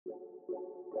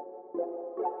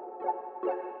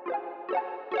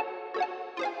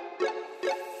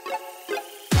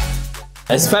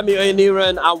It's Femi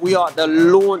Oniran and we are at the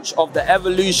launch of the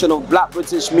evolution of Black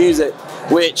British music,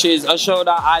 which is a show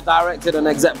that I directed and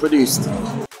exec produced.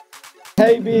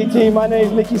 Hey BT, my name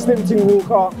is Mickey Slimpton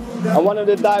Walker. I'm one of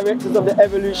the directors of the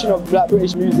evolution of Black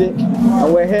British music,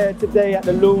 and we're here today at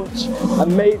the launch.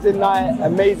 Amazing night,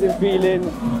 amazing feeling,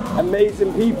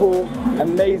 amazing people,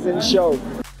 amazing show.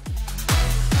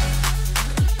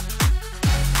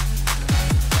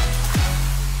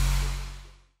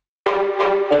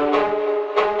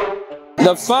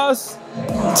 The first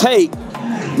tape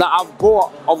that I've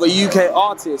bought of a UK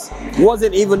artist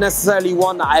wasn't even necessarily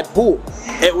one that I bought.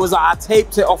 It was I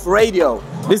taped it off radio.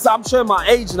 This, I'm showing my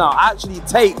age now. I actually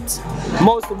taped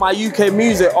most of my UK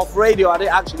music off radio. I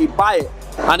didn't actually buy it.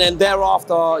 And then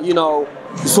thereafter, you know,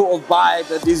 sort of buy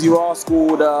the Dizzy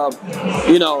Rascal,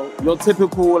 the, you know, your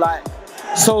typical like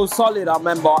So Solid. I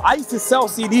remember I used to sell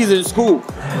CDs in school.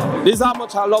 This is how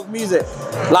much I love music.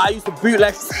 Like I used to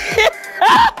bootleg.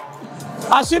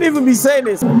 I shouldn't even be saying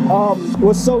this.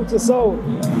 Was Soul to Soul.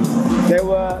 They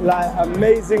were like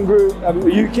amazing group, a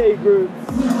UK group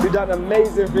who done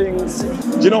amazing things.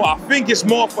 Do you know what? I think it's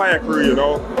more Fire Crew, you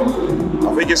know?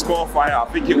 I think it's more Fire. I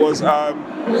think it was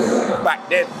back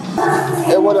then.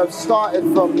 It would have started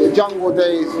from the jungle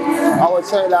days. I would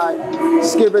say like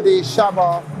Skibadee,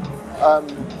 Shabba,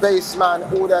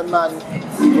 Bassman, all them man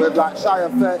with like Shy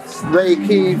Effects, Ray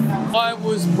Keith. I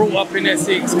was brought up in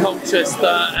Essex, Colchester,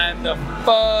 and the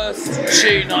first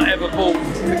tune I ever bought,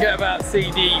 forget about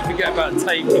CD, forget about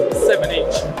tape, it was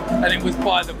 7-inch, and it was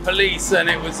by The Police, and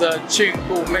it was a tune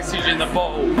called Message in the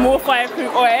Bottle. More Fire Crew,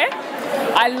 Oi.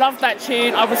 I love that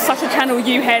tune. I was such a Channel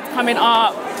U head coming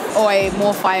up. Oi,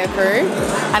 More Fire Crew.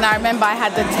 And I remember I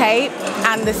had the tape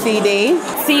and the CD.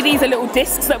 CDs are little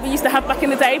discs that we used to have back in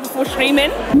the day before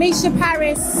streaming. Misha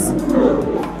Paris. I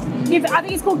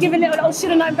think it's called Giving Little Little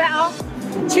Shoulda Known Better.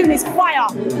 Tune is fire.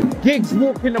 Gigs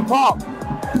Walk in the Park.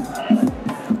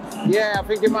 Yeah, I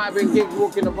think it might have been Gigs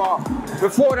Walk in the Park.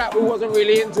 Before that, we wasn't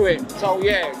really into it. So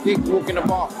yeah, Gigs Walk in the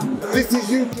Park. This is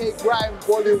UK Grime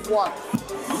Volume 1.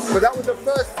 But that was the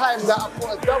first time that I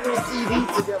put a double CD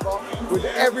together with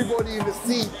everybody in the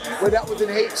scene, where that was in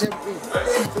HMV.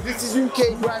 So this is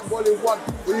UK Grime Volume 1,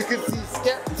 where you can see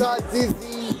Skepta,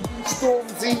 Dizzy,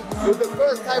 Stormzy. It was the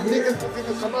first time niggas was in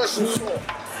a commercial store.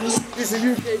 This is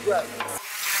UK Grime.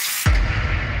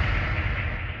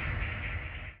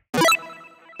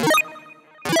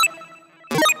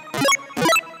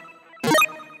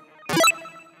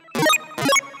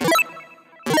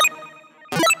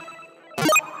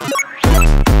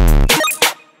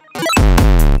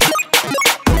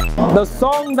 The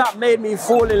song that made me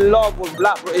fall in love with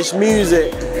Black British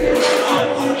music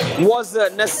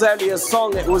wasn't necessarily a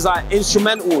song, it was like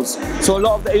instrumentals. So a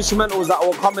lot of the instrumentals that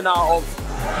were coming out of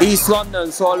East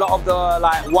London, so a lot of the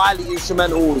like Wiley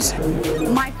instrumentals.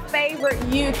 My favourite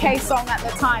UK song at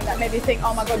the time that made me think,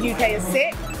 oh my god, UK is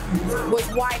sick, was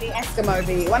Wiley Eskimo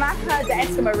Beat. When I heard the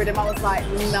Eskimo rhythm, I was like,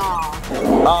 nah.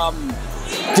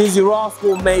 Dizzy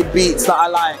Rascal made beats that I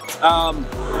liked.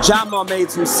 Jammer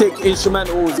made some sick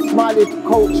instrumentals. Smiley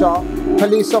Culture,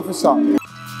 Police Officer.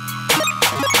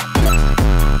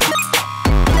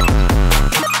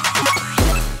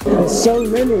 There's so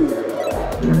many.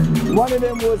 One of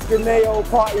them was Deneo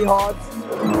Party Hard.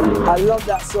 I love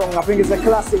that song. I think it's a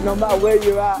classic no matter where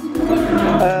you're at.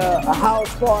 A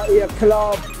house party, a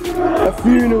club, a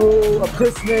funeral, a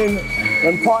christening.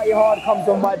 When Party Hard comes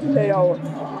on by Deneo,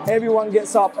 everyone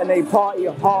gets up and they party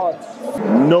hard.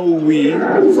 No We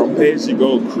from Page You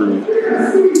Go Crew.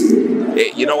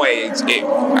 You know what? I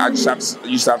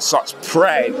used to have such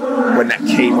pride when that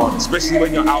came on, especially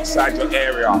when you're outside your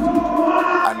area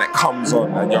and it comes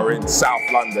on and you're in South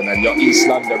London and your East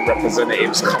London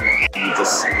representatives come on. You're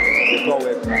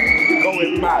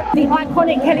going mad. The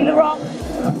iconic Kele Le Roc.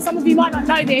 Some of you might not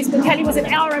know this, but Kelly was an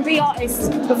R&B artist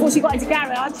before she got into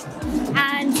garage,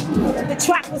 and the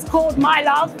track was called My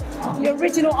Love, the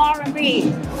original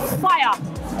R&B. Fire.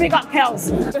 Big up, Kels.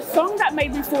 The song that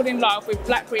made me fall in love with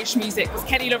Black British music was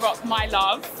Kele Le Roc, My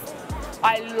Love.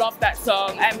 I love that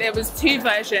song, and there was two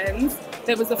versions.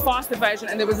 There was a faster version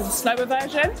and there was a slower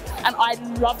version, and I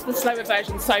loved the slower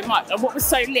version so much. And what was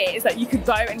so lit is that you could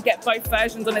go and get both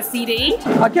versions on a CD.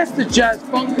 I guess the jazz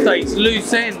funk days,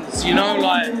 loose ends, you know,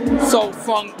 like soul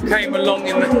funk came along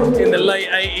in the late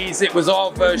 80s. It was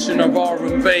our version of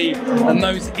R&B, and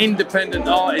those independent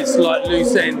artists like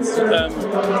Loose Ends,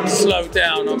 Slow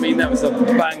Down, I mean, that was a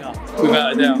banger,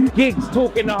 without a doubt. Gigs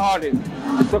Talking the Hardest.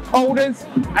 It's the coldest,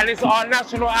 and it's our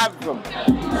national anthem.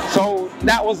 So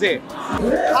that was it.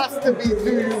 It has to be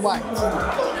Do You Might.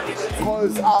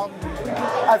 Because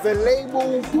as a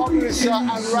label, publisher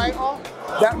and writer,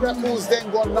 That record's then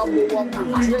gone #1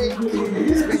 with Drake.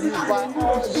 It's been used by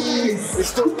Audi. It's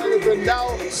still relevant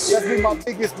now. That's been my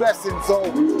biggest blessing. So,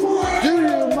 do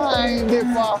you mind if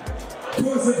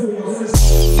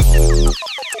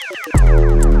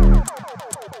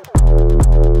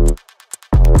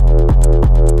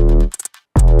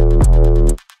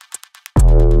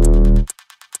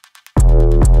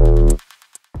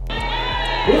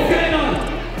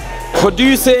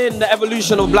Producing the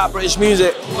evolution of Black British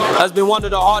music has been one of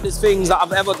the hardest things that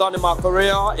I've ever done in my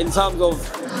career, in terms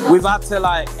of we've had to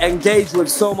like engage with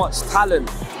so much talent,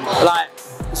 like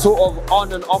sort of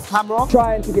on and off camera.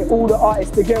 Trying to get all the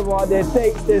artists together, their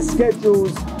dates, their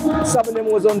schedules. Some of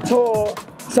them was on tour,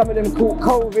 some of them caught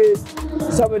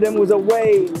COVID, some of them was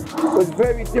away. It was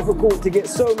very difficult to get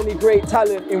so many great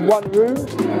talent in one room,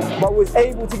 but was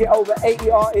able to get over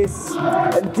 80 artists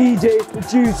and DJs,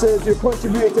 producers who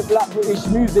contributed to Black British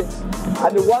music.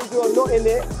 And the ones who are not in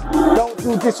it, don't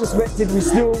feel disrespected. We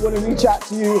still want to reach out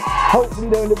to you. Hopefully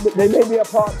they may be a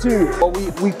part 2. But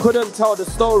we couldn't tell the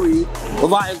story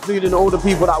without including all the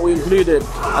people that we included.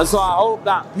 And so I hope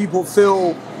that people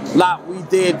feel like we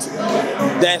did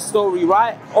their story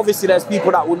right. Obviously there's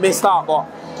people that we missed out, but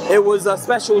it was a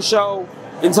special show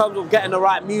in terms of getting the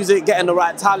right music, getting the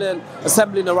right talent,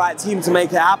 assembling the right team to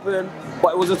make it happen.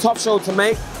 But it was a tough show to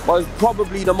make, but it was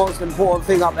probably the most important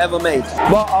thing I've ever made.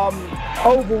 But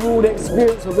overall, the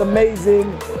experience was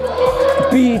amazing.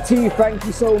 BET, thank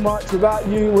you so much. Without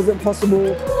you, it wasn't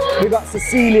possible. We got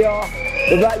Cecilia.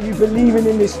 Without you believing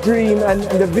in this dream and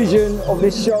the vision of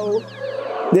this show,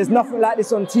 there's nothing like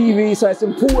this on TV, so it's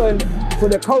important for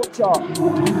the culture.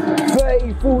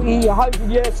 30, 40, 100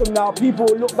 years from now, people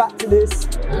will look back to this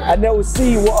and they will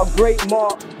see what a great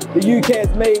mark the UK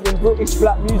has made in British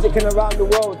Black music and around the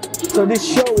world. So this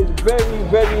show is very,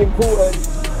 very important,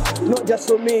 not just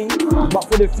for me, but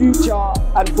for the future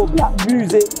and for Black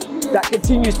music that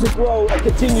continues to grow and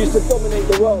continues to dominate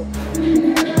the world.